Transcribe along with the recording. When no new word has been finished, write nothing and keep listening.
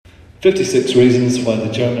56 reasons why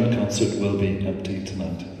the German concert will be empty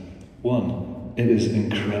tonight. 1. It is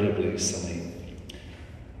incredibly sunny.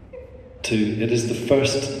 2. It is the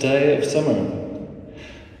first day of summer.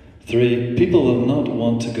 3. People will not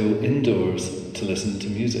want to go indoors to listen to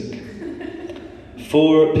music.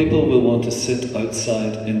 4. People will want to sit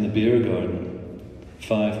outside in the beer garden.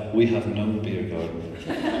 5. We have no beer garden.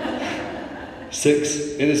 6.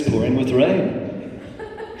 It is pouring with rain.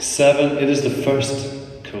 7. It is the first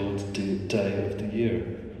cold day of the year.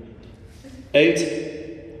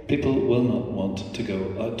 8. People will not want to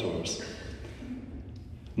go outdoors.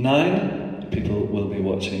 9. People will be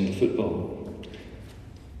watching the football.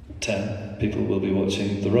 10. People will be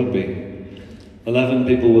watching the rugby. 11.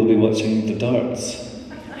 People will be watching the darts.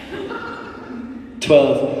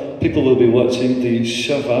 12. People will be watching the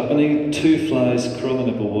Shavapani, two flies crawling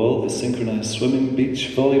up a wall, the synchronised swimming,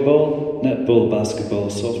 beach volleyball, netball,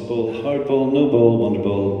 basketball, softball, hardball, no ball, wonder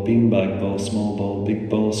ball, beanbag ball, small ball,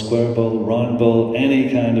 big ball, square ball, round ball,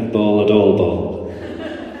 any kind of ball at all ball.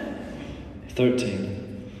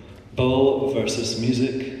 13. Ball versus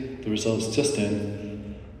music. The results just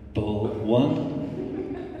in. Ball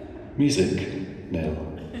 1, music 0.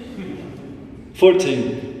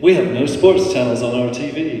 14. We have no sports channels on our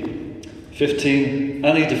TV. 15.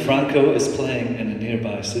 Annie DeFranco is playing in a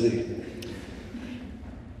nearby city.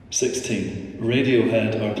 16.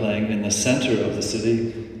 Radiohead are playing in the centre of the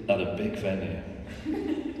city at a big venue.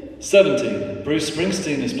 17. Bruce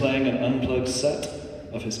Springsteen is playing an unplugged set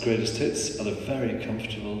of his greatest hits at a very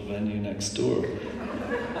comfortable venue next door.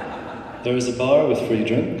 There is a bar with free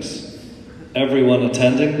drinks. Everyone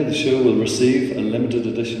attending the show will receive a limited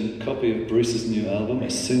edition copy of Bruce's new album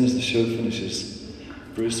as soon as the show finishes.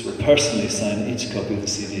 Bruce will personally sign each copy of the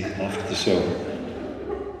CD after the show.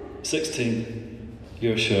 16.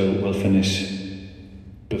 Your show will finish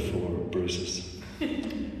before Bruce's.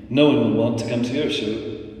 No one will want to come to your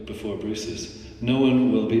show before Bruce's. No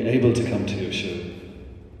one will be able to come to your show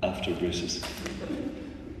after Bruce's.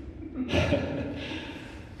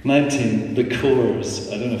 19. The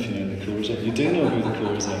Corrs. I don't know if you know the Corrs are. You do know who the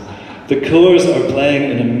Corrs are. The Corrs are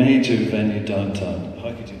playing in a major venue downtown.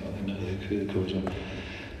 How could you not know who the Corrs are?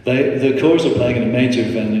 The Corrs are playing in a major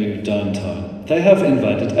venue downtown. They have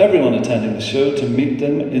invited everyone attending the show to meet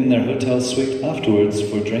them in their hotel suite afterwards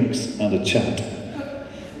for drinks and a chat.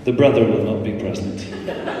 The brother will not be present.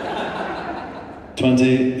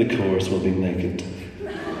 20. The Corrs will be naked.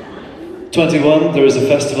 21. There is a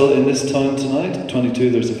festival in this town tonight. 22.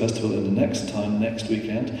 There is a festival in the next town next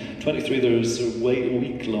weekend. 23. There is a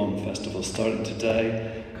week-long festival starting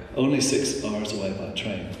today, only 6 hours away by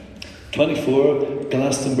train. 24.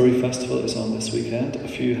 Glastonbury Festival is on this weekend. A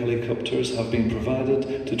few helicopters have been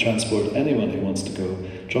provided to transport anyone who wants to go,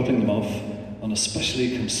 dropping them off on a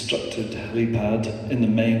specially constructed helipad in the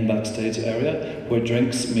main backstage area where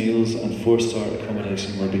drinks, meals and 4-star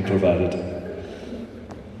accommodation will be provided.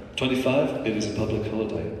 25. It is a public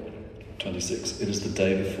holiday. 26. It is the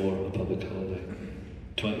day before a public holiday.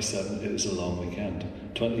 27. It is a long weekend.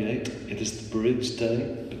 28. It is the bridge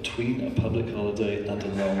day between a public holiday and a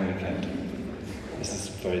long weekend. This is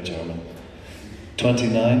very German.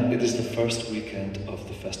 29. It is the first weekend of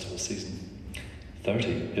the festival season.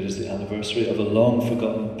 30. It is the anniversary of a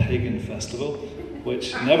long-forgotten pagan festival,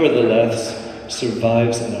 which nevertheless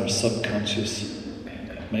survives in our subconscious,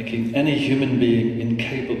 making any human being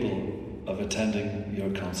incapable of attending your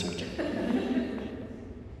concert.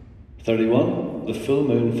 31. The full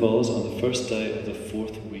moon falls on the first day of the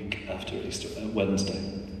 4th week after Easter, Wednesday.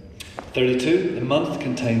 32. The month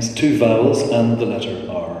contains 2 vowels and the letter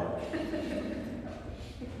R.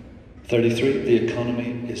 33. The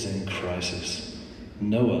economy is in crisis.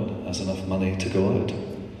 No one has enough money to go out.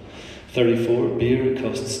 34. Beer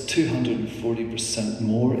costs 240%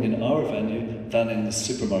 more in our venue than in the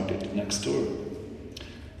supermarket next door.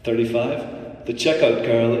 35. The checkout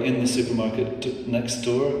girl in the supermarket next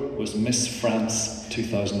door was Miss France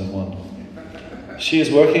 2001. She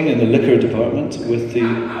is working in the liquor department with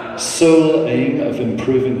the sole aim of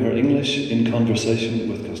improving her English in conversation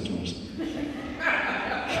with customers.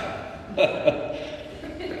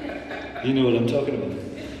 You know what I'm talking about.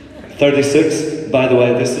 36. By the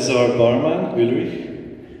way, this is our barman,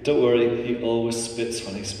 Ulrich. Don't worry, he always spits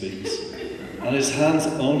when he speaks. And his hands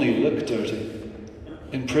only look dirty.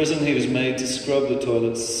 In prison, he was made to scrub the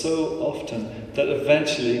toilets so often that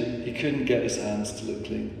eventually he couldn't get his hands to look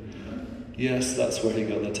clean. Yes, that's where he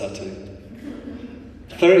got the tattoo.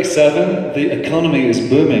 37. The economy is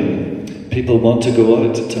booming. People want to go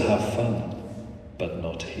out to have fun, but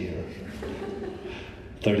not here.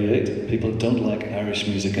 38. People don't like Irish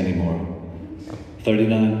music anymore.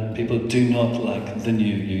 39, people do not like the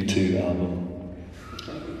new U2 album.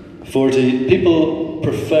 40, people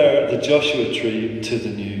prefer the Joshua Tree to the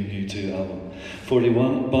new U2 album.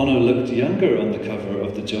 41, Bono looked younger on the cover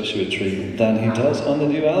of the Joshua Tree than he does on the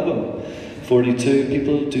new album. 42,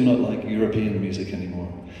 people do not like European music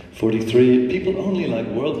anymore. 43, people only like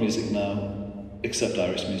world music now, except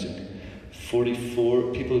Irish music.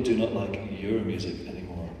 44, people do not like your music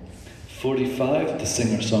anymore. 45, the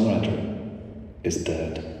singer-songwriter is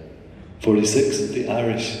dead. 46, the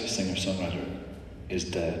Irish singer-songwriter is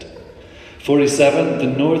dead. 47, the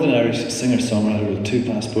Northern Irish singer-songwriter with 2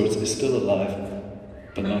 passports is still alive,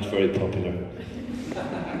 but not very popular.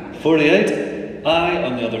 48, I,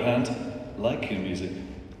 on the other hand, like your music.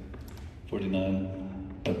 49,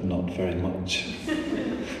 but not very much.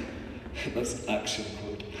 That's actual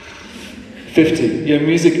quote. 50, your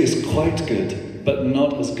music is quite good, but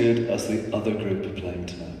not as good as the other group playing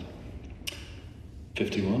tonight.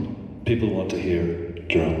 51, people want to hear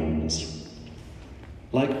drums.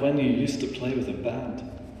 Like when you used to play with a band.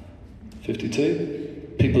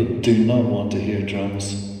 52, people do not want to hear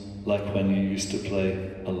drums like when you used to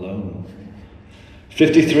play alone.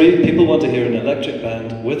 53, people want to hear an electric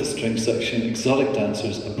band with a string section, exotic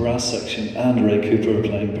dancers, a brass section, and Ray Cooper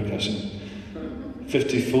playing percussion.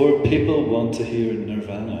 54, people want to hear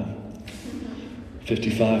Nirvana.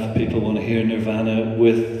 55, people want to hear Nirvana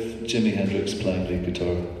with Jimi Hendrix playing lead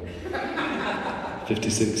guitar.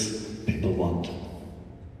 56, people want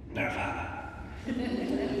Nirvana.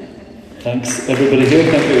 Thanks everybody here.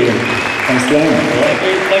 Thank you, Ian. Thanks, Glenn.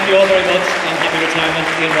 Thank you all very much, and happy retirement,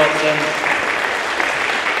 Ian Watson.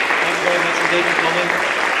 Thank you very much indeed for coming.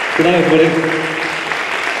 Good night, everybody.